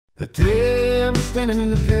The day I'm standing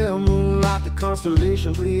in the pale moonlight, the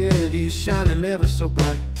constellation Pleiades shining ever so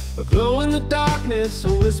bright. A glow in the darkness,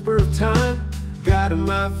 a whisper of time, guiding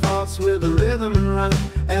my thoughts with a rhythm and rhyme.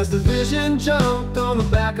 As the vision jumped on the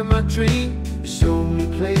back of my dream, it showed me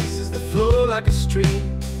places that flow like a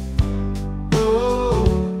stream.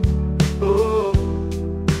 Oh, oh,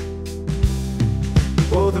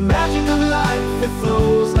 oh, the magic of life, it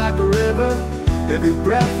flows like a river. Every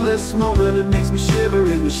breathless moment it makes me shiver.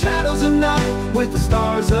 In the shadows of night, with the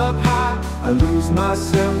stars up high, I lose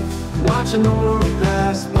myself, watching the world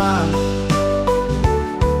pass by.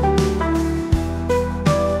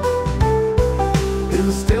 In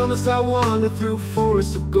the stillness I wander through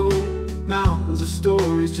forests of gold, mountains of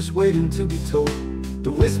stories just waiting to be told.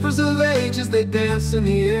 The whispers of ages, they dance in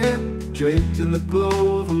the air, draped in the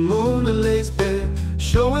glow of a moon that lays bare,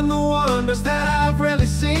 showing the wonders that I've rarely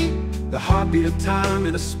seen. The heartbeat of time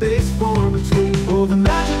in a space born between. Oh, the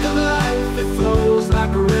magic of life, it flows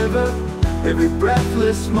like a river. Every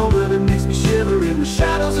breathless moment it makes me shiver. In the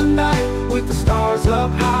shadows of night, with the stars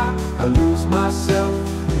up high, I lose myself,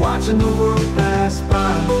 watching the world pass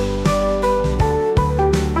by.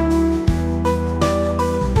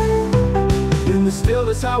 In the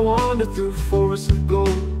stillness I wander through forests of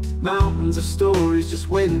gold, mountains of stories just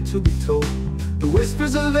waiting to be told. The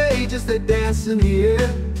whispers of ages, they dance in the air,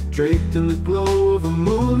 draped in the glow of a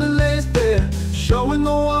moon that lays bare, showing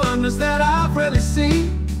the wonders that I've rarely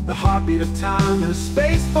seen. The heartbeat of time in a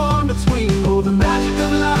space formed between. Oh, the magic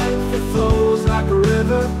of life, it flows like a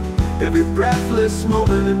river. Every breathless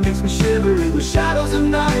moment it makes me shiver. In the shadows of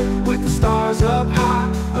night, with the stars up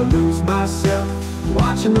high, I lose myself,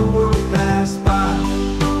 watching the world pass by.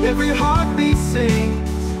 Every heartbeat sings,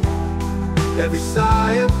 every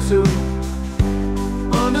sigh of two,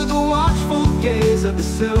 under the watchful gaze of the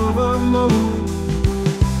silver moon.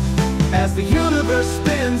 As the universe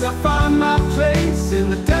spins, I find my place. In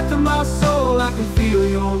the depth of my soul, I can feel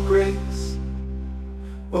your grace.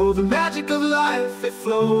 Oh, the magic of life, it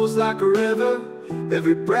flows like a river.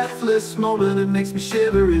 Every breathless moment it makes me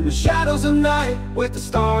shiver. In the shadows of night, with the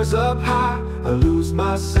stars up high, I lose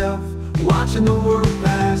myself, watching the world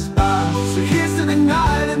pass by. So here's to the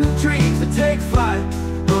night and the dreams that take flight,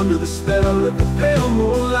 under the spell of the pale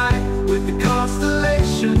moonlight, with the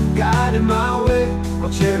constellation guiding my way. I'll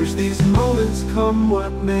cherish these moments, come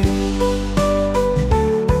what may.